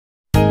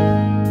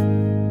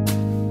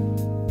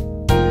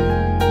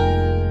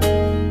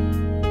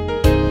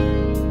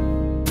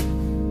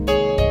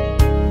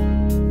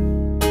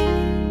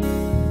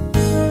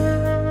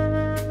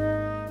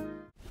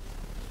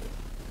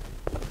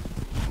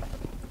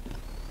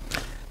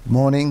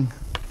Morning.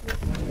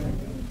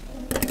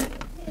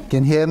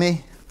 Can you hear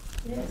me?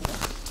 Yes.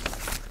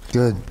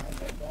 Good.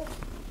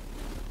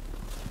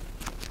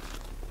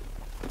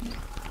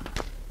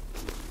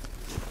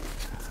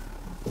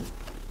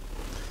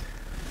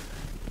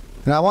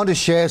 Now I want to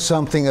share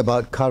something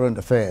about current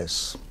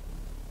affairs.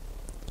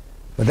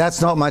 But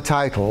that's not my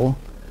title.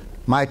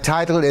 My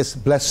title is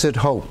Blessed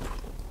Hope.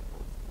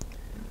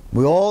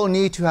 We all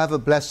need to have a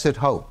blessed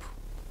hope.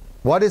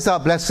 What is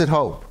our blessed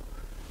hope?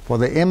 For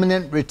the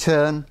imminent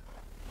return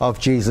of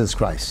Jesus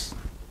Christ.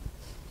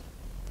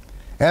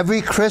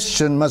 Every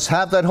Christian must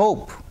have that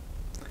hope.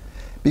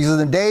 Because in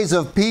the days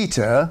of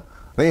Peter,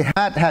 they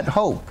had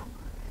hope.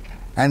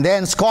 And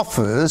then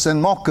scoffers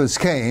and mockers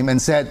came and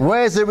said,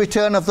 "Where is the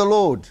return of the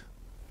Lord?"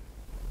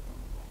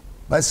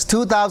 But it's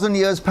 2,000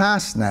 years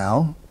past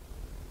now.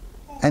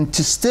 And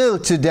still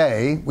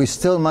today, we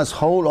still must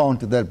hold on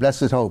to that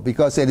blessed hope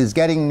because it is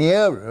getting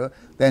nearer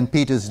than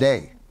Peter's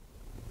day.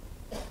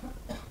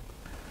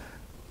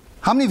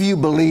 How many of you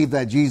believe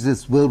that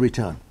Jesus will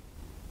return?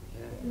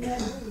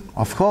 Yes.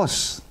 Of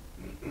course.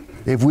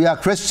 If we are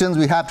Christians,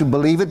 we have to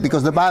believe it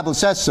because the Bible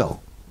says so.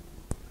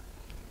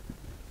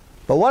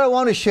 But what I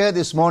want to share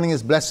this morning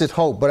is blessed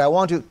hope, but I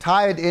want to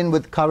tie it in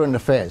with current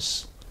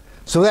affairs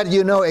so that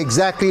you know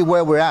exactly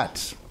where we're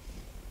at.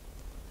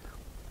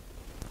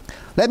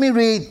 Let me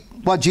read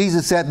what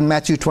Jesus said in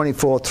Matthew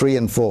 24, 3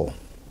 and 4.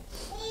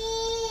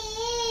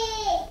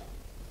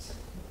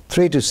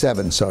 3 to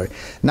 7, sorry.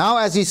 Now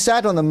as he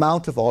sat on the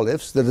Mount of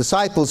Olives, the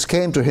disciples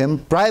came to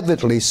him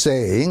privately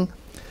saying,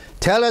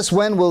 "Tell us,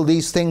 when will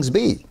these things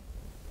be?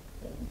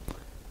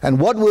 And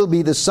what will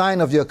be the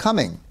sign of your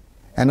coming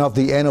and of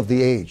the end of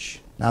the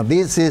age?" Now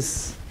this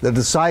is the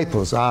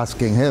disciples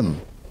asking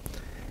him.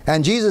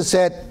 And Jesus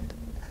said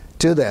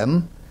to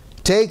them,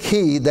 "Take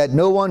heed that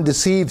no one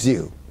deceives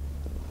you."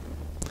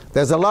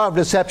 There's a lot of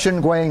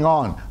deception going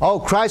on. Oh,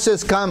 Christ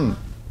has come.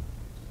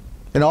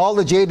 And all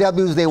the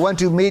JWs, they went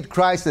to meet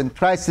Christ and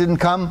Christ didn't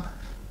come.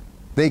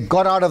 They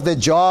got out of their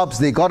jobs,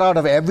 they got out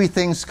of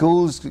everything,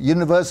 schools,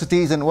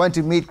 universities, and went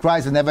to meet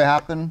Christ. It never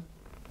happened.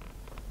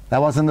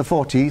 That was in the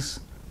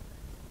 40s.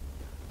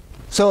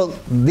 So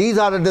these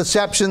are the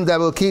deceptions that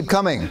will keep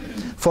coming.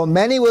 For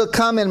many will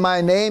come in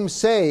my name,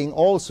 saying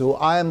also,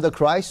 "I am the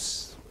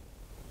Christ,"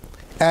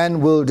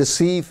 and will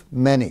deceive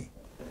many.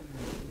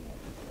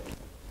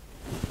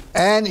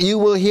 And you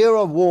will hear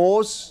of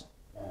wars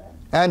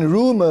and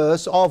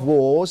rumors of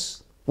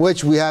wars,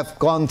 which we have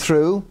gone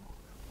through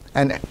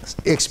and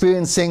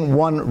experiencing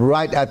one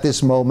right at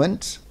this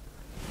moment.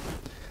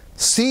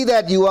 See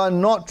that you are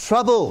not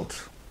troubled.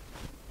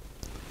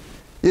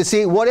 You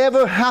see,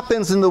 whatever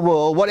happens in the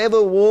world,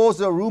 whatever wars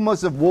or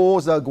rumors of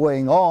wars are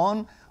going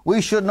on,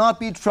 we should not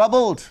be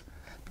troubled,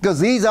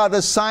 because these are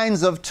the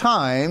signs of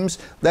times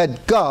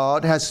that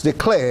God has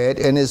declared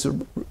in His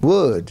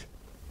Word.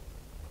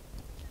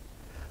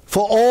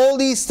 For all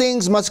these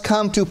things must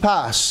come to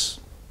pass.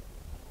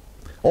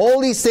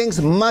 All these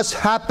things must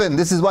happen.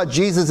 This is what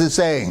Jesus is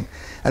saying.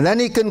 And then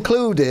he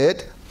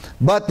concluded,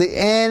 but the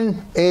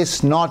end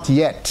is not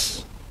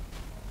yet.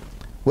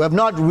 We have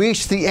not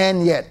reached the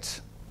end yet.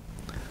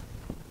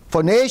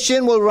 For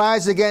nation will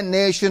rise against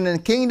nation,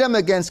 and kingdom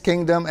against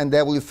kingdom, and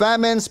there will be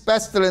famines,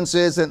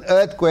 pestilences, and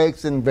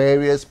earthquakes in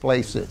various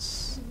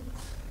places.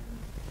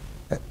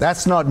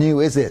 That's not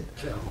new, is it?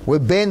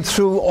 We've been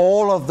through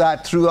all of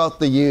that throughout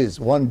the years,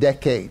 1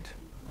 decade.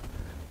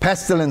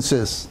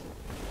 Pestilences.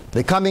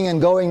 They're coming and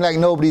going like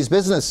nobody's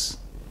business.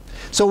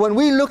 So when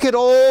we look at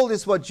all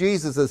this, what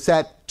Jesus has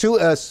said to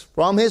us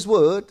from His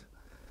Word,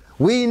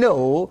 we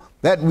know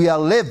that we are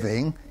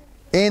living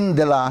in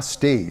the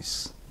last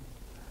days.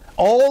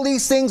 All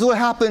these things will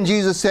happen,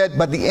 Jesus said,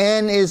 but the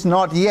end is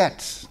not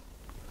yet.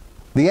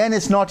 The end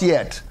is not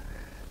yet.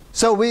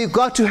 So we've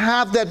got to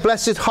have that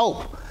blessed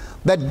hope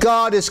that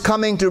God is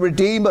coming to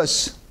redeem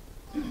us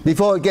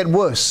before it gets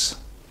worse.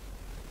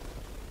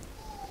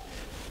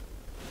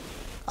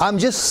 I'm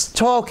just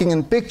talking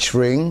and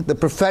picturing the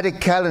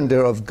prophetic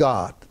calendar of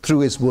God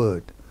through His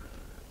Word.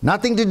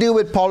 Nothing to do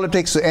with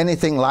politics or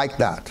anything like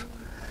that.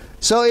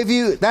 So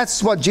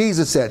that's what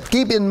Jesus said.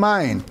 Keep in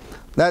mind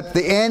that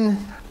the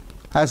end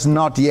has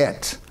not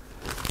yet.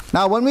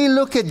 Now when we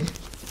look at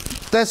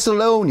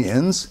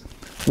Thessalonians,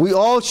 we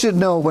all should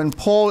know when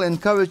Paul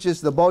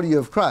encourages the body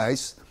of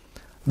Christ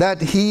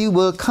that he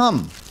will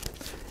come.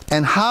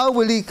 And how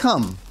will he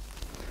come?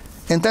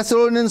 In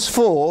Thessalonians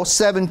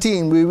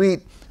 4:17 we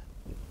read,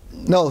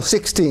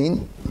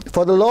 16,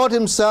 "For the Lord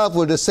himself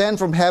will descend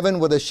from heaven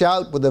with a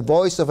shout, with the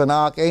voice of an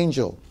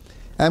archangel,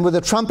 and with the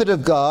trumpet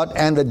of God,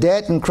 and the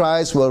dead in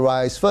Christ will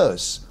rise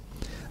first.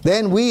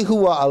 Then we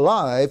who are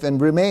alive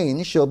and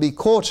remain shall be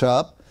caught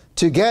up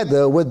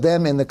together with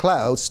them in the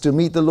clouds to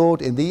meet the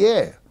Lord in the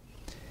air.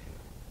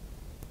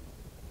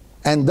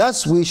 And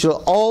thus we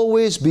shall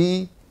always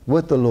be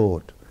with the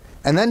Lord."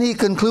 And then he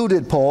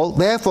concluded, Paul,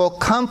 "Therefore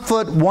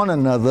comfort one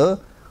another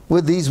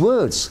with these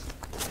words."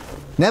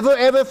 Never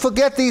ever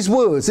forget these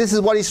words. This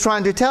is what he's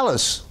trying to tell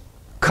us.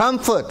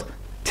 Comfort,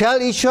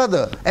 tell each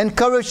other,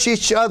 encourage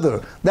each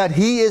other that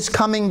he is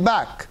coming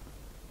back.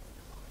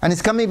 And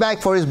he's coming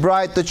back for his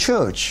bride, the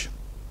church.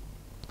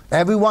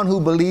 Everyone who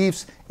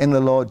believes in the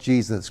Lord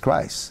Jesus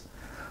Christ.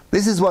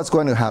 This is what's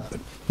going to happen.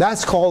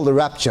 That's called the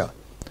rapture.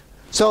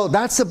 So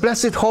that's a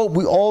blessed hope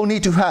we all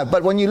need to have.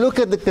 But when you look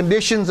at the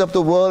conditions of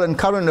the world and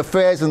current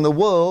affairs in the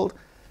world,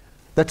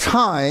 the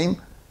time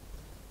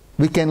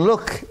we can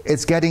look,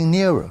 it's getting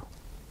nearer.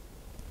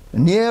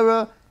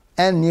 Nearer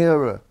and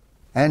nearer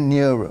and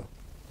nearer.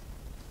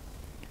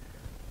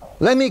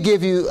 Let me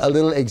give you a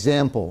little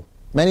example.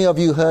 Many of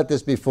you heard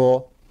this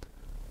before.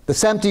 The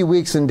 70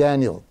 weeks in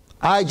Daniel.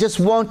 I just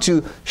want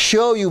to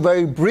show you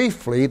very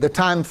briefly the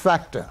time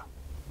factor.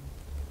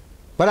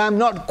 But I'm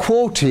not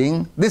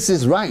quoting, this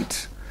is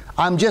right.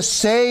 I'm just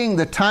saying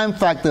the time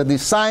factor, the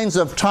signs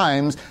of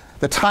times,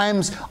 the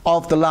times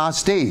of the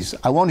last days.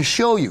 I want to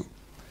show you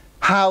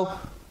how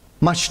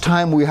much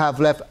time we have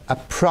left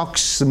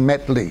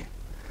approximately.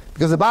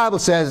 Because the Bible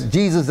says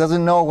Jesus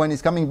doesn't know when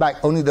he's coming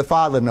back, only the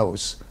Father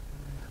knows.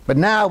 But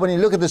now when you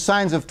look at the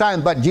signs of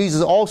time, but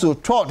Jesus also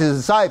taught his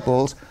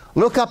disciples,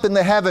 look up in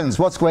the heavens,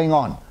 what's going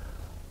on?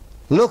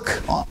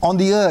 Look on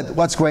the earth,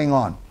 what's going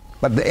on?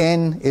 But the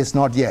end is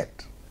not yet.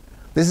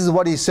 This is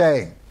what he's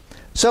saying.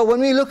 So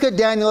when we look at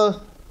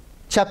Daniel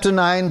chapter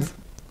 9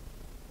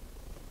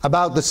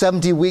 about the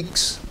 70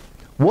 weeks,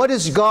 what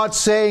is God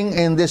saying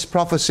in this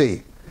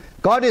prophecy?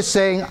 God is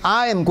saying,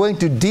 I am going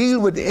to deal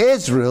with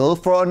Israel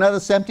for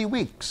another 70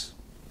 weeks.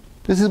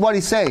 This is what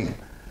he's saying.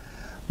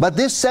 But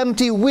this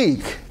 70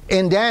 week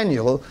in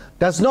Daniel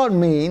does not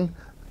mean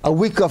a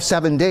week of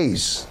 7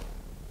 days.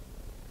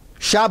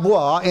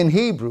 Shabuah in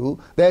Hebrew,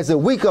 there's a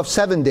week of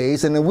 7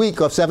 days and a week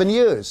of 7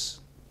 years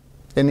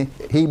in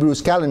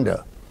Hebrew's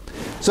calendar.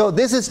 So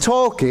this is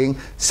talking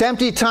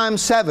 70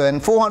 times 7,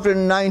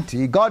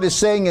 490. God is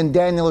saying in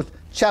Daniel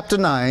chapter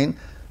 9,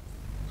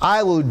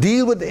 I will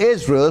deal with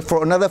Israel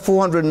for another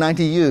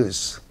 490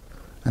 years.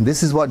 And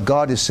this is what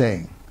God is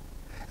saying.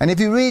 And if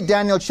you read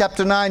Daniel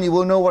chapter 9, you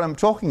will know what I'm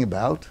talking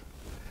about.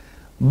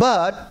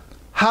 But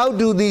how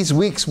do these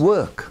weeks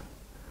work?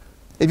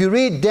 If you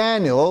read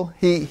Daniel,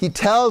 he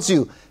tells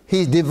you,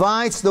 he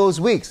divides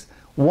those weeks.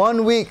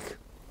 1 week,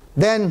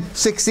 then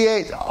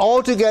 68,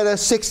 altogether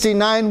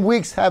 69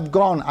 weeks have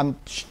gone.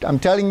 I'm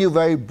telling you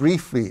very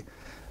briefly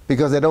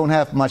because I don't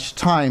have much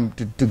time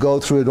to go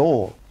through it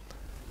all.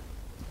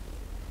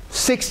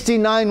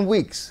 69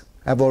 weeks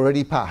have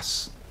already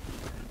passed.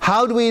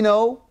 How do we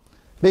know?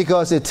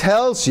 Because it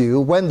tells you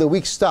when the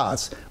week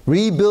starts,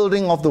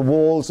 rebuilding of the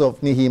walls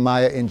of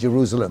Nehemiah in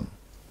Jerusalem.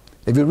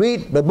 If you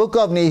read the book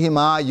of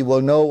Nehemiah, you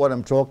will know what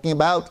I'm talking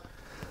about.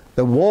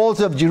 The walls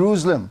of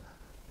Jerusalem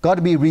got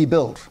to be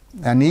rebuilt.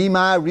 And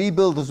Nehemiah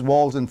rebuilt those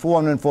walls in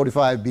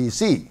 445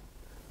 BC.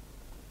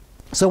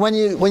 So when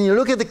you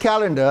look at the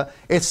calendar,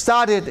 it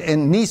started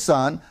in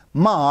Nisan,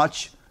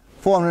 March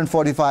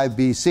 445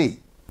 BC.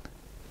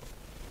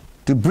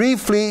 To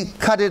briefly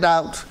cut it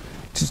out,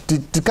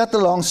 to cut the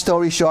long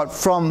story short,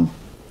 from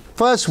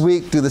first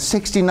week to the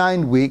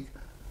 69th week,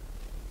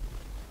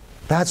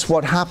 that's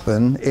what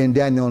happened in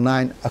Daniel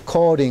 9.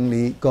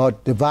 Accordingly,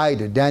 God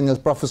divided. Daniel's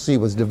prophecy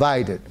was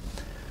divided.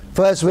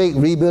 First week,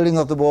 rebuilding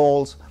of the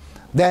walls.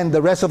 Then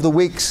the rest of the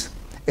weeks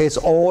is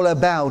all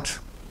about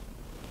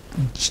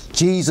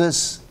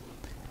Jesus,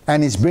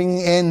 and he's bringing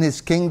in his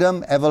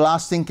kingdom,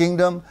 everlasting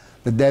kingdom,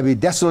 that there be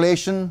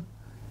desolation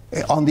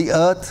on the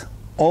earth.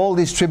 All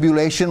this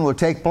tribulation will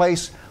take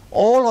place.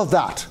 All of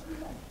that.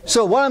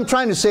 So what I'm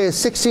trying to say is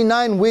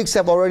 69 weeks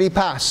have already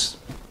passed.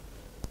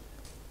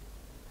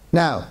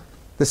 Now,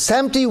 the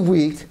 70th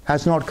week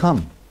has not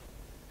come.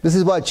 This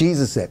is what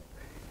Jesus said.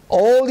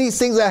 All these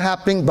things are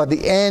happening, but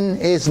the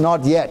end is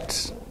not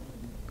yet.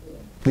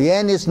 The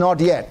end is not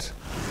yet.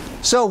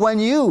 So when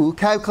you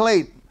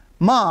calculate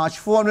March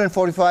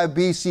 445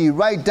 BC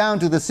right down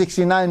to the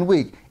 69th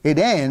week, it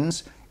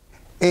ends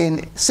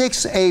in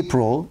 6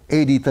 April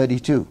AD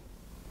 32.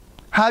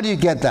 How do you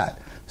get that?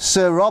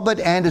 Sir Robert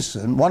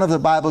Anderson, one of the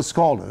Bible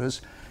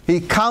scholars, he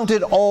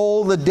counted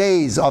all the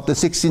days of the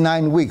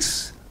 69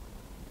 weeks,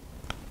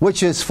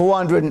 which is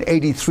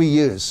 483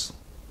 years.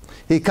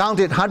 He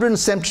counted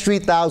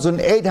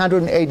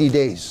 173,880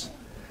 days.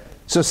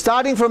 So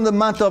starting from the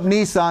month of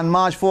Nisan,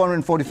 March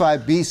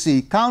 445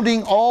 BC,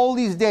 counting all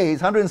these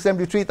days,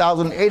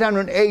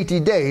 173,880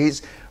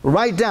 days,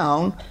 right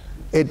down,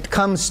 it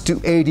comes to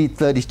AD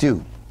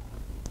 32.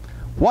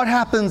 What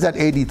happens at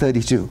AD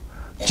 32?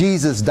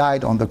 Jesus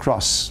died on the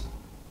cross.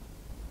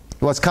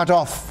 He was cut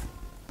off.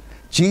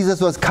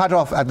 Jesus was cut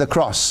off at the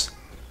cross,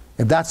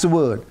 if that's the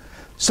word.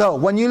 So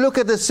when you look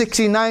at the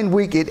 69th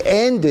week, it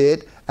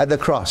ended at the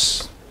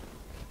cross.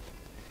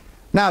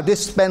 Now,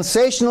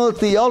 dispensational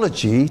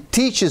theology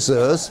teaches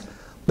us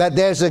that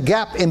there's a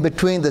gap in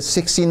between the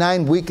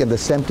 69th week and the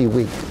 70th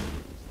week.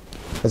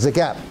 There's a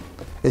gap.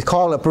 It's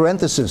called a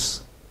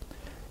parenthesis.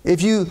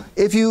 If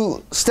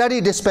you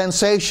study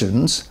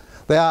dispensations,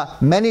 there are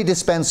many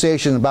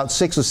dispensations, about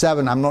 6 or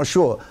 7, I'm not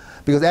sure,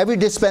 because every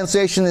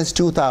dispensation is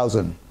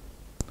 2,000.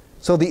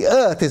 So the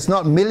earth is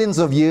not millions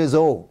of years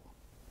old.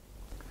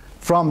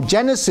 From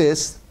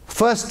Genesis,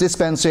 first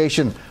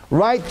dispensation,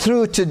 right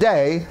through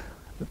today,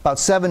 about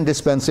 7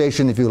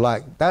 dispensation if you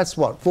like. That's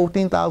what,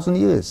 14,000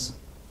 years.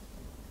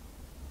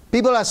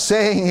 People are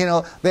saying, you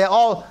know, they're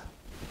all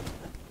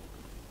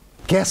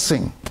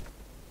guessing.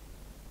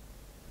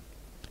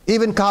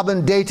 Even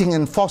carbon dating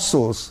and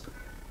fossils,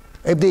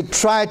 if they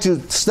try to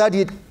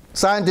study it,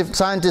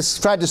 scientists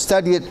try to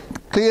study it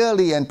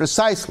clearly and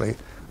precisely,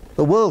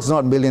 the world's not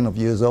a million of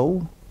years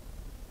old.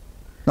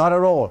 Not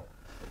at all.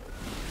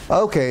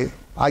 Okay,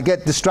 I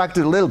get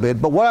distracted a little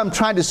bit, but what I'm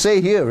trying to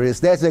say here is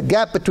there's a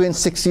gap between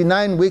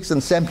 69 weeks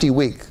and 70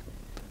 week.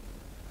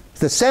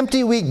 The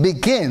 70 week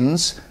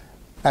begins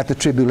at the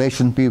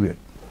tribulation period.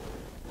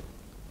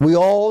 We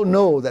all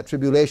know that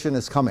tribulation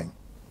is coming.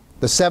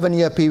 The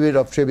 7-year period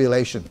of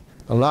tribulation,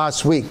 the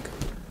last week.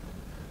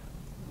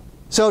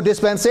 So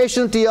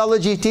dispensational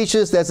theology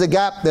teaches there's a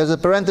gap, there's a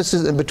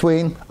parenthesis in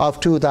between of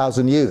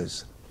 2,000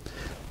 years.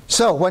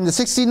 So when the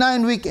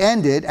 69 week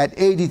ended at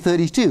AD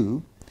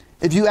 32,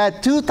 if you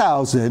add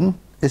 2,000,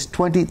 it's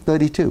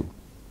 2032.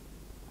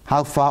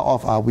 How far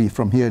off are we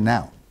from here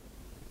now?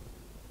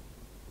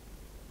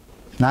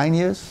 9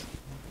 years?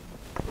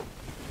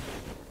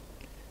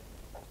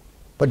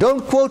 But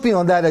don't quote me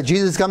on that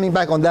Jesus is coming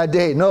back on that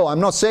day. No, I'm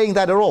not saying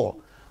that at all.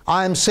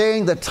 I'm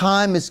saying the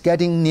time is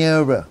getting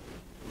nearer.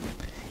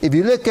 If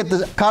you look at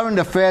the current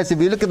affairs, if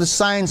you look at the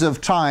signs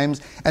of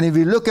times, and if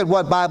you look at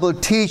what Bible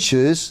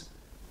teaches,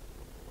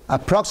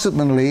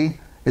 approximately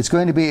it's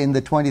going to be in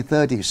the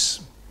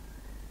 2030s.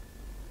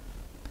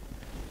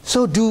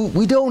 So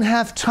we don't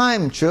have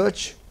time,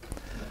 church.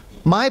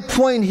 My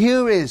point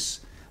here is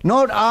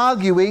not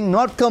arguing,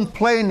 not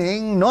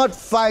complaining, not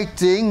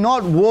fighting,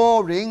 not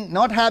warring,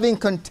 not having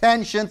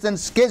contentions and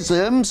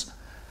schisms,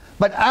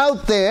 but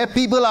out there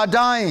people are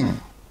dying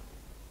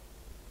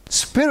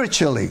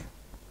spiritually.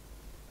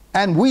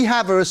 And we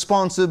have a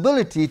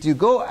responsibility to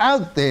go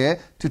out there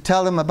to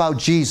tell them about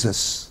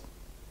Jesus,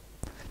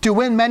 to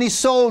win many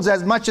souls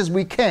as much as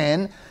we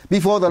can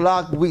before the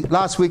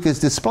last week is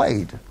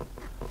displayed.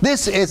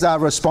 This is our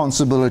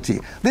responsibility.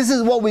 This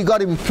is what we've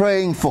got to be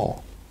praying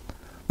for.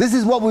 This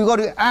is what we've got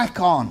to act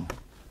on.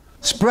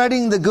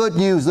 Spreading the good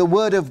news, the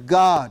Word of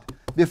God,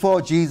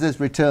 before Jesus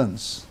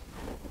returns.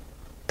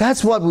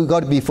 That's what we've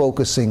got to be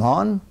focusing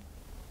on.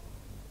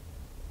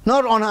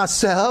 Not on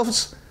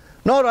ourselves,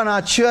 not on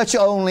our church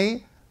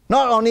only,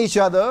 not on each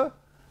other,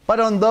 but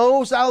on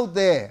those out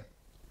there.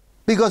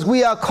 Because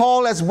we are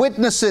called as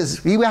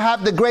witnesses. We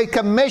have the Great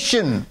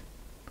Commission.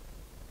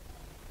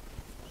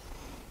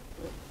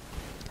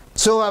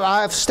 So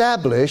I've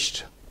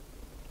established,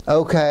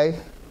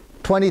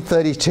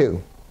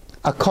 2032,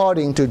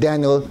 according to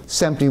Daniel's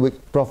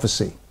 70-week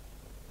prophecy.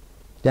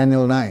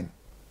 Daniel 9.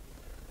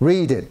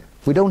 Read it.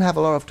 We don't have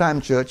a lot of time,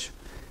 church.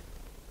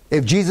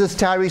 If Jesus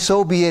tarries,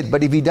 so be it.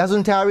 But if he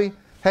doesn't tarry,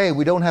 hey,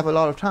 we don't have a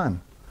lot of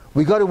time.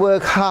 We've got to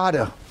work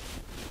harder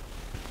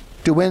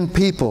to win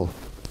people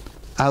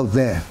out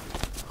there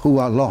who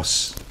are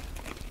lost.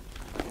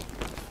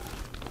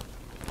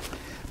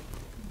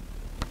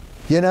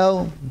 You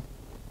know,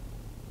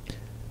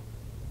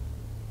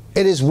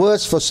 it is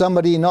worse for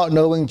somebody not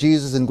knowing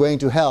Jesus and going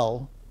to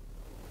hell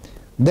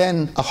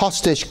than a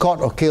hostage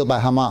caught or killed by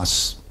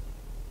Hamas.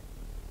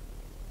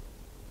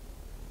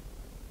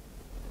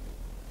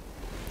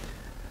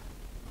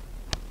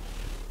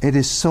 It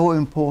is so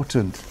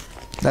important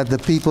that the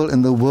people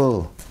in the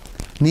world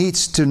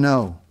needs to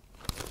know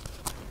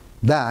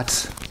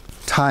that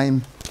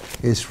time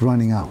is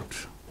running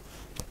out.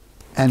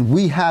 And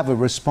we have a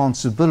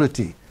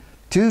responsibility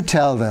to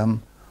tell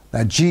them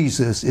that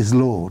Jesus is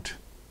Lord.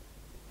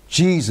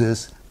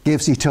 Jesus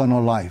gives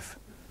eternal life.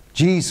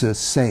 Jesus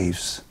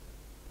saves.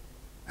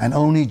 And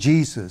only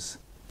Jesus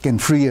can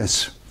free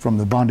us from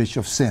the bondage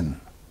of sin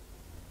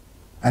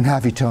and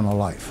have eternal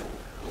life.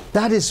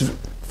 That is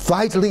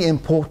vitally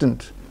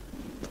important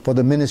for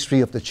the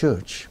ministry of the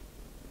church.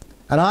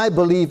 And I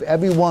believe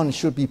everyone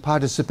should be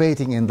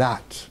participating in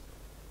that.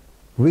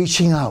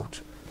 Reaching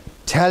out,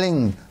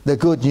 telling the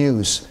good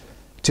news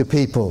to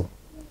people.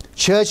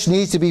 Church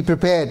needs to be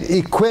prepared,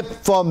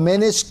 equipped for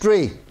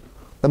ministry.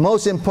 The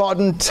most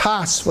important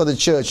task for the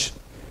church,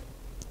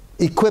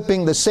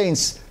 equipping the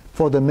saints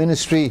for the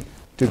ministry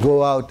to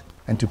go out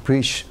and to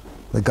preach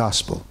the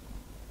gospel.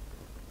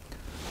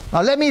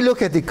 Now let me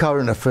look at the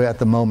current affair at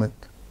the moment.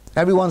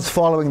 Everyone's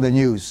following the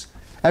news.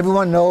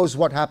 Everyone knows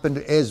what happened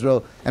to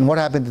Israel and what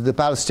happened to the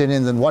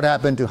Palestinians and what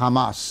happened to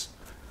Hamas.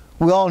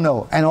 We all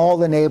know. And all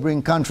the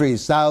neighboring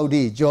countries,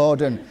 Saudi,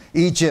 Jordan,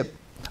 Egypt,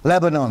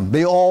 Lebanon,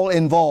 they all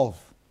involved.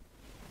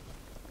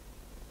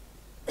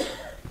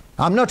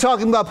 I'm not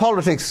talking about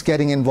politics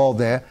getting involved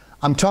there.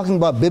 I'm talking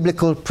about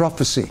biblical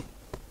prophecy.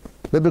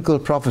 Biblical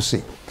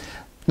prophecy.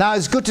 Now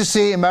it's good to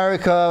see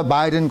America,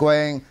 Biden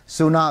going,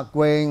 Sunak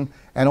going,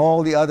 and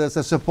all the others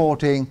are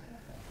supporting.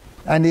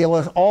 And they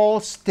were all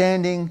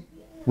standing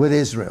with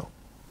Israel.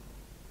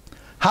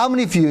 How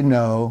many of you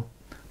know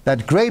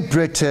that Great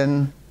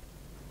Britain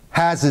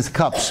has its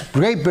cups?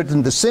 Great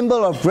Britain, the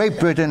symbol of Great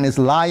Britain is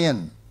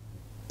lion.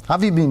 How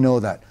many of you know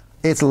that?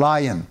 It's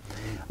lion.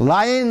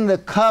 Lion, the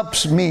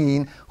cups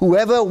mean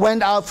whoever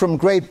went out from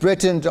Great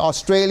Britain to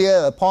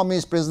Australia, a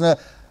Pommies prisoner,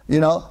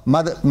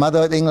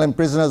 Mother England,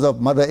 prisoners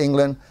of Mother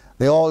England,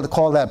 they all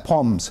call that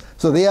POMs.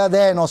 So they are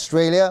there in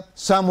Australia.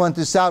 Some went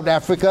to South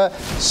Africa,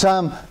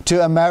 some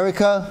to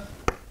America,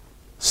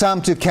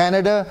 some to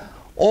Canada.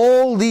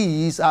 All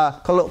these are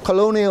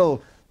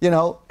colonial,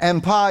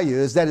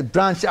 empires that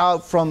branch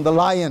out from the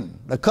lion,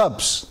 the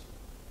cubs.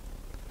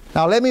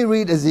 Now let me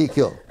read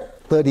Ezekiel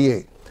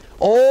 38.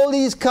 All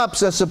these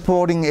cubs are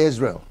supporting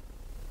Israel.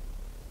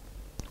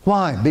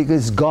 Why?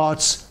 Because it's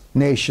God's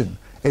nation.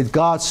 It's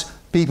God's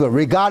people,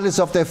 regardless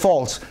of their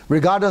faults,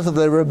 regardless of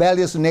their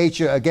rebellious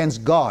nature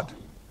against God.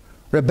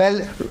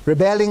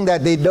 Rebelling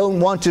that they don't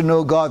want to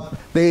know God.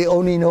 They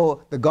only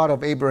know the God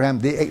of Abraham.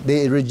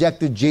 They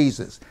rejected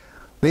Jesus.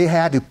 They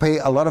had to pay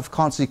a lot of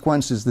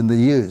consequences in the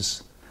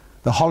years.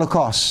 The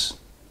Holocaust.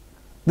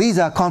 These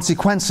are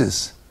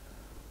consequences.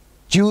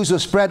 Jews were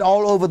spread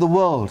all over the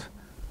world.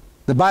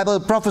 The Bible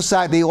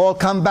prophesied they all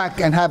come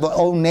back and have their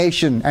own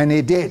nation, and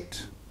they did.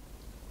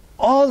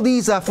 All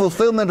these are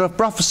fulfillment of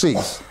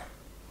prophecies.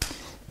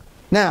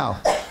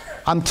 Now,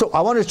 I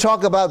want to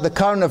talk about the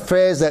current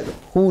affairs that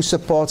who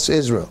supports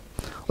Israel.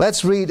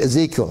 Let's read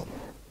Ezekiel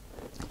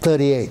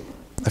 38,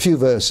 a few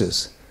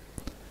verses.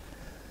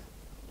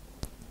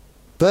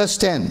 Verse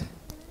 10.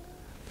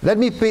 Let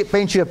me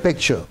paint you a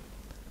picture.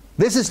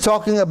 This is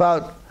talking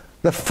about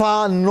the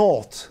far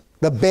north,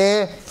 the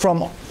bear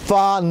from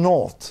far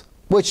north,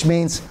 which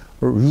means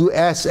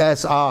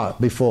USSR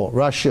before,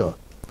 Russia.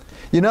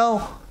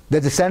 The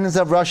descendants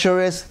of Russia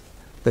is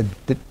the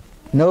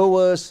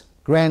Noah's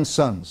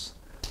grandsons.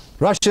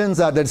 Russians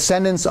are the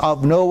descendants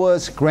of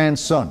Noah's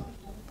grandson.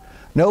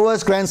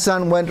 Noah's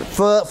grandson went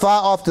far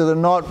off to the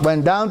north,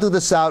 went down to the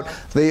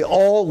south. They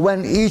all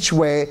went each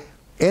way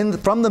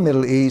from the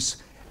Middle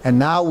East, and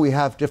now we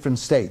have different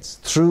states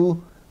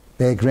through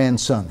their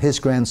grandson, his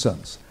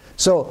grandsons.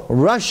 So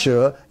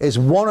Russia is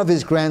one of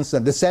his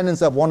grandsons,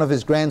 descendants of one of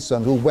his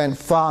grandsons who went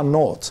far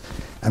north.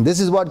 And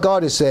this is what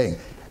God is saying.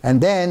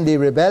 And then they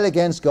rebel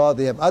against God.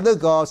 They have other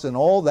gods and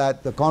all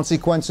that. The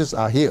consequences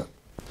are here.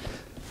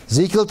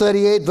 Ezekiel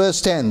 38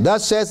 verse 10.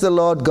 Thus says the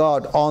Lord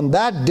God, on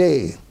that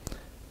day,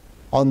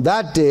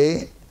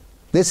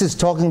 this is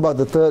talking about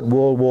the Third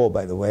World War,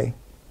 by the way.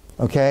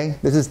 Okay?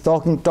 This is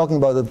talking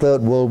about the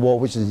Third World War,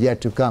 which is yet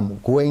to come,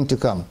 going to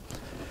come.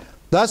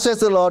 Thus says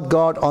the Lord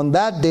God, on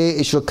that day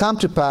it shall come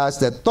to pass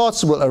that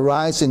thoughts will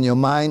arise in your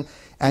mind,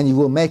 and you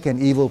will make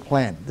an evil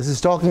plan. This is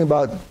talking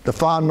about the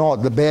far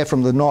north, the bear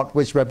from the north,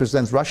 which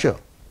represents Russia.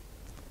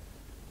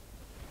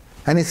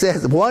 And he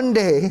says, one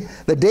day,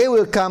 the day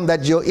will come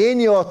that in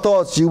your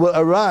thoughts you will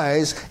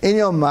arise in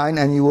your mind,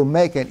 and you will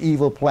make an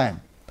evil plan.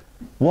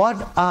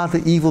 What are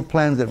the evil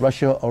plans that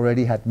Russia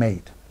already had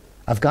made?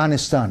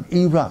 Afghanistan,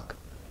 Iraq,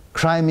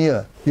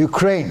 Crimea,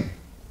 Ukraine.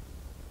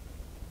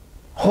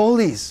 All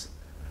these.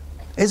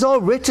 It's all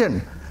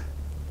written.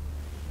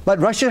 But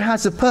Russia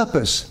has a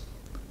purpose.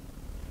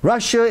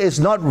 Russia is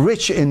not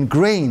rich in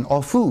grain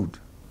or food,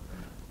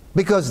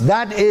 because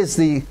that is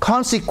the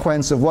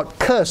consequence of what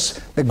curse.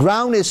 The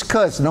ground is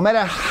cursed. No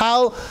matter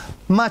how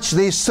much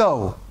they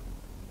sow,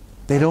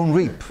 they don't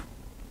reap.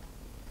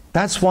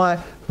 That's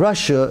why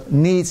Russia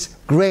needs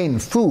grain,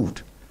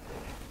 food.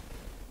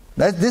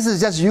 This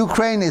is just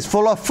Ukraine is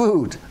full of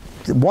food.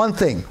 One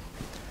thing.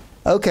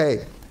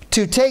 Okay,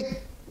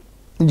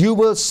 you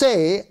will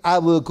say, I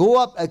will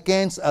go up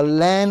against a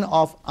land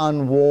of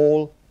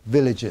unwalled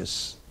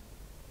villages.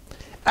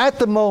 At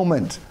the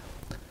moment,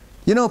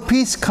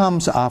 peace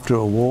comes after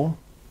a war.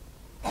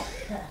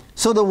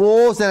 So the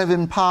wars that have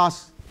been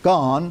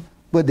gone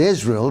with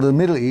Israel, the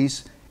Middle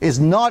East, is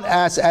not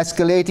as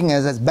escalating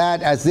as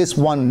bad as this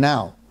one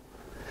now.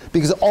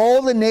 Because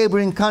all the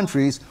neighboring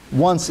countries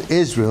wants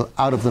Israel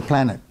out of the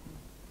planet.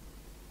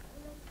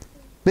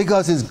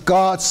 Because it's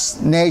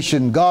God's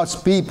nation, God's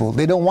people.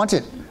 They don't want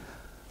it.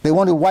 They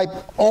want to wipe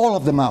all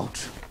of them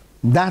out.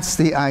 That's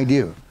the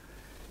idea.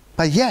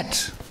 But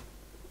yet,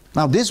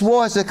 now this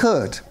war has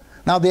occurred.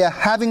 Now they are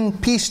having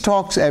peace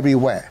talks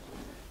everywhere.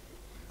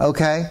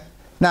 Okay?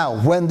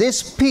 Now, when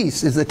this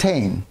peace is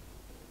attained,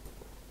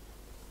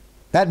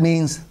 that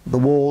means the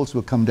walls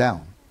will come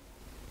down.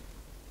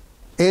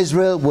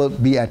 Israel will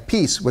be at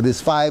peace with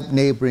its 5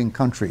 neighboring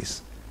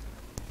countries.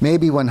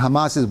 Maybe when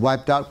Hamas is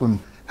wiped out, when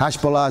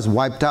Hezbollah is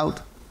wiped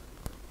out,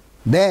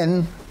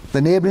 then the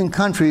neighboring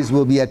countries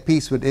will be at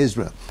peace with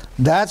Israel.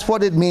 That's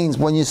what it means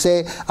when you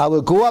say, I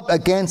will go up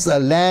against a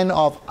land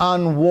of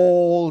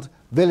unwalled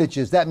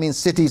villages. That means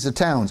cities or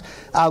towns.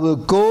 I will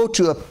go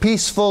to a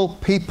peaceful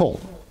people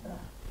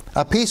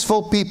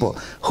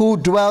who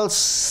dwell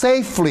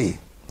safely,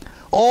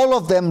 all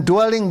of them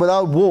dwelling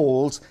without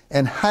walls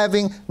and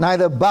having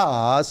neither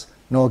bars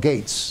nor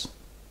gates.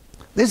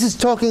 This is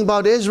talking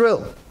about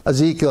Israel,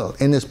 Ezekiel,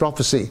 in this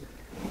prophecy.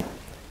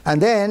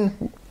 And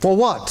then, for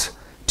what?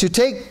 To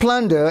take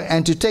plunder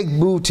and to take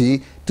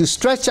booty, to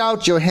stretch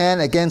out your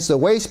hand against the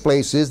waste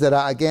places that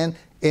are again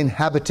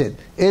inhabited.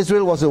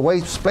 Israel was a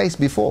waste place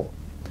before.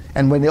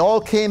 And when they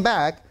all came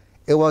back,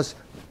 it was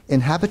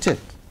inhabited.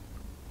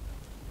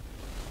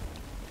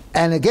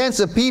 And against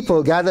the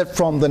people gathered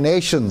from the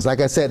nations. Like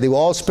I said, they were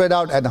all spread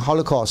out at the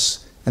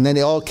Holocaust. And then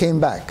they all came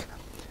back.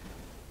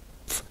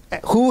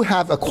 who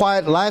have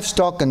acquired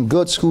livestock and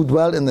goods, who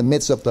dwell in the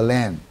midst of the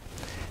land.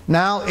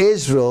 Now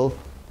Israel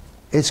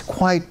is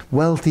quite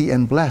wealthy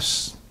and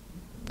blessed.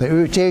 The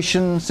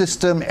irrigation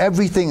system,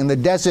 everything in the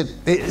desert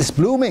is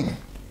blooming.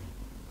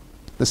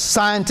 The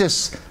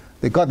scientists,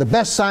 they got the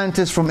best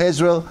scientists from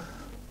Israel.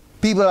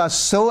 People are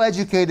so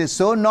educated,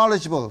 so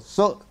knowledgeable.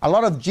 So a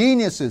lot of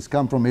geniuses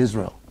come from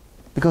Israel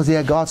because they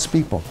are God's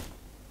people.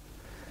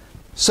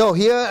 So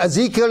here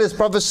Ezekiel is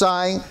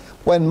prophesying,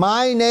 when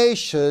my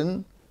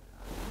nation,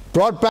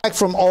 brought back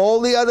from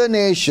all the other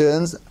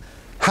nations,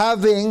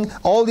 having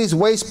all these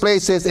waste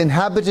places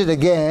inhabited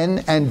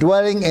again and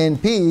dwelling in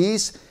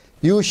peace,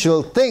 you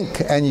shall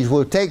think and you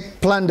will take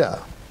plunder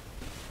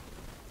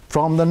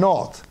from the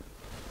north.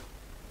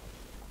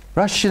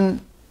 Russia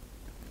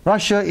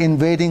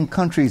invading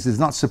countries is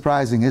not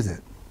surprising, is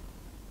it?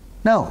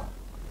 No.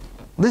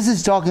 This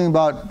is talking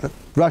about the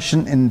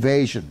Russian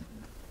invasion.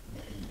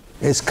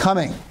 It's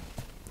coming.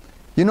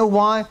 You know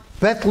why?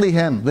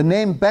 Bethlehem, the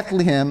name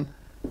Bethlehem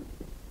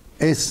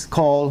is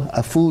called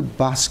a food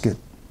basket.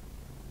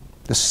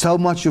 There's so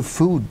much of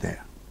food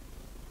there.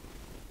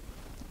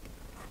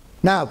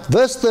 Now,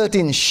 verse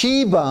 13,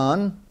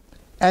 Sheban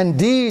and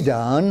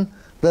Dedan,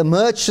 the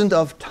merchant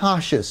of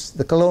Tarshish,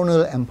 the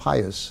colonial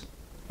empires,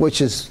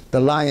 which is the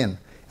lion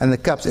and the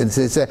cups. And it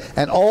says,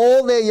 and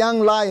all their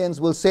young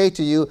lions will say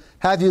to you,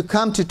 have you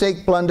come to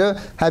take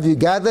plunder? Have you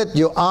gathered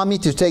your army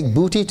to take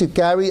booty, to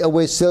carry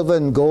away silver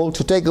and gold,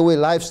 to take away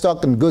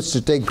livestock and goods,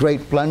 to take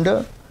great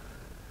plunder?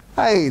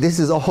 Hey, this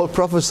is all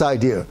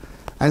prophesied here.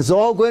 And it's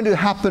all going to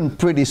happen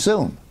pretty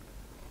soon.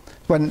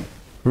 When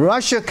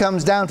Russia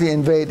comes down to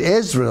invade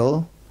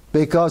Israel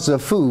because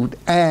of food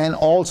and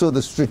also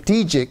the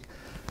strategic,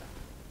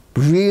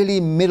 really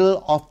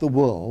middle of the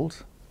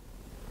world,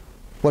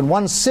 when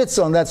one sits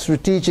on that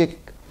strategic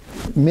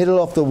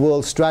middle of the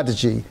world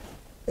strategy,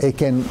 it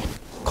can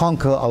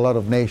conquer a lot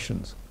of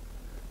nations.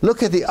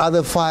 Look at the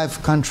other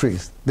 5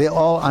 countries. They're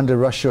all under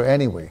Russia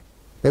anyway.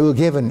 They were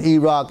given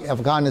Iraq,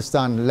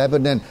 Afghanistan,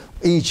 Lebanon,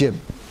 Egypt.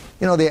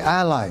 You know, they're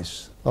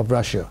allies of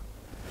Russia.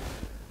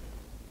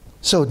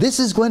 So this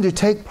is going to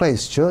take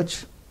place,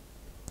 church.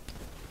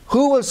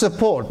 Who will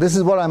support? This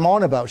is what I'm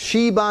on about.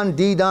 Sheban,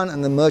 Dedan,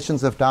 and the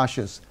merchants of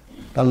Tarshish.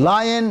 The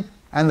lion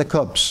and the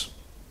cubs.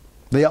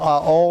 They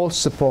are all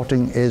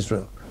supporting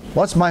Israel.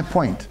 What's my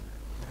point?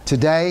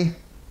 Today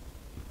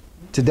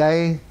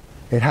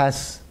it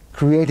has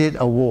created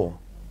a war.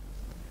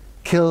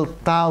 Killed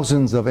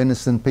thousands of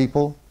innocent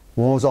people.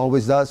 Wars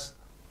always does.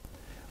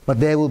 But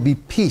there will be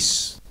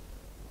peace.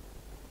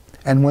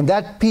 And when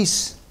that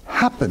peace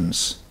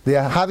happens, they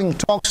are having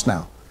talks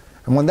now.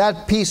 And when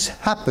that peace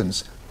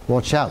happens,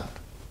 watch out.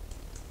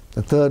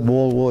 The Third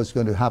World War is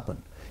going to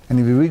happen. And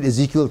if you read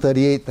Ezekiel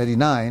 38,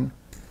 39,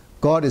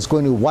 God is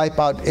going to wipe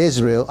out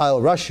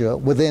Russia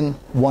within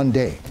one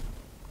day.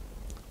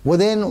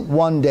 Within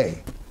one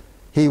day.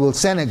 He will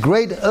send a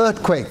great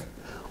earthquake.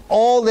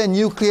 All their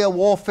nuclear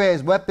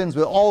warfare weapons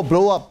will all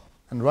blow up,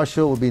 and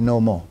Russia will be no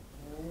more.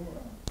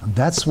 And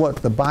that's what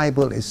the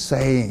Bible is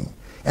saying.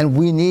 And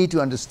we need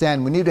to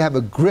understand, we need to have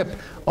a grip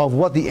of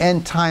what the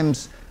end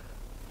times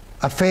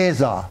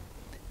affairs are.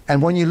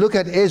 And when you look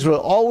at Israel,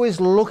 always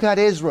look at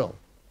Israel.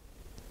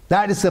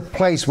 That is the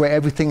place where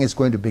everything is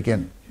going to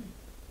begin.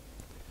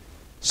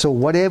 So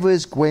whatever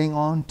is going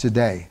on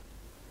today,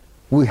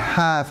 we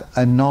have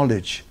a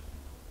knowledge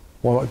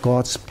of what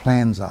God's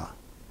plans are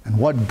and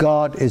what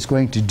God is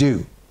going to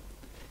do.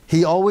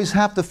 He always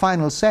has the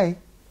final say.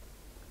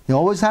 He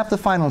always has the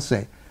final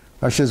say.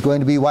 Russia is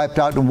going to be wiped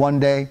out in one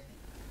day.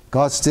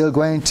 God's still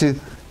going to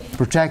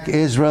protect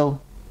Israel.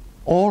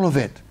 All of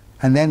it.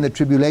 And then the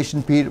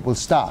tribulation period will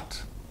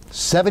start.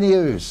 7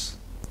 years.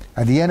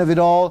 At the end of it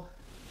all,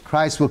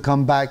 Christ will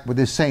come back with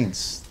his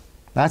saints.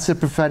 That's a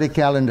prophetic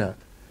calendar.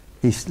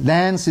 He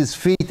lands his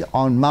feet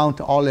on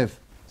Mount Olive,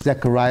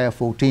 Zechariah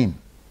 14.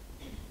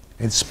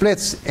 It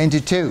splits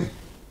into 2,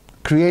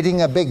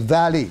 creating a big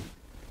valley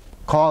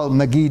called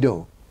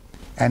Megiddo.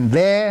 And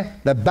there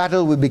the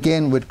battle will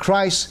begin with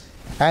Christ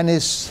and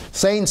his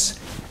saints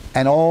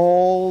and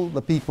all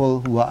the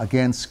people who are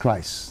against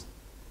Christ.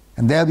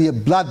 And there'll be a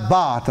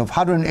bloodbath of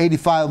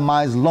 185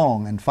 miles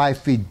long and 5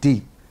 feet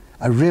deep,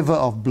 a river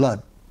of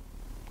blood.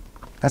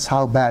 That's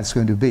how bad it's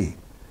going to be.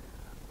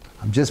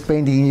 I'm just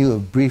painting you a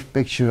brief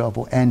picture of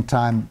what end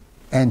time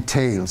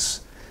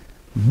entails.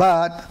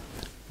 But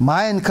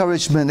my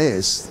encouragement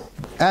is,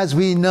 as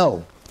we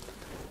know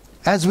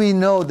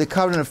the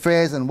current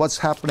affairs and what's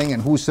happening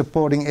and who's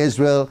supporting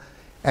Israel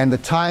and the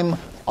time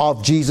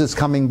of Jesus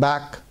coming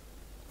back,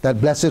 that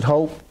blessed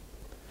hope,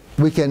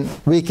 we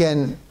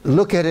can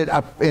look at it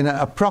in an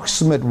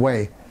approximate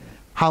way,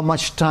 how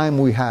much time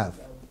we have.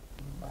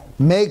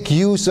 Make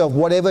use of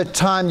whatever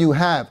time you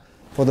have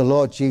for the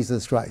Lord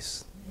Jesus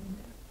Christ.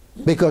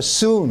 Because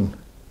soon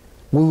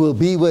we will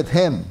be with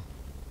him.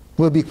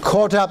 We'll be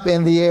caught up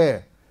in the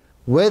air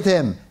with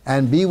him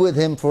and be with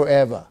him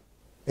forever.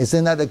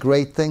 Isn't that a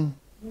great thing?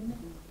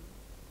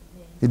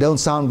 You don't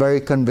sound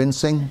very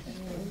convincing.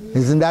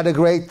 Isn't that a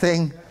great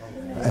thing?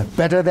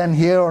 Better than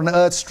here on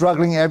earth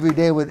struggling every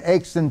day with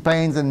aches and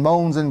pains and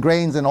moans and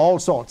grains and all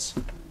sorts.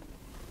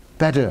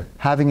 Better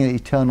having an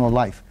eternal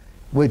life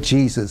with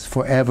Jesus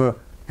forever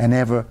and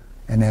ever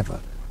and ever.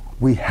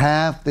 We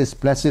have this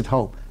blessed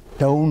hope.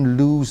 Don't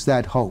lose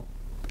that hope.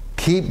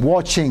 Keep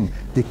watching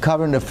the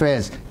current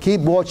affairs.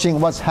 Keep watching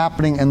what's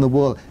happening in the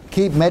world.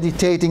 Keep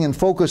meditating and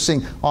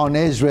focusing on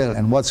Israel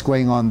and what's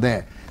going on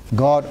there.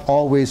 God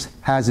always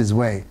has His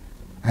way,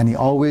 and He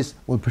always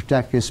will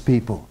protect His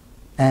people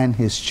and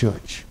His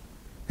church.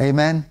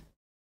 Amen.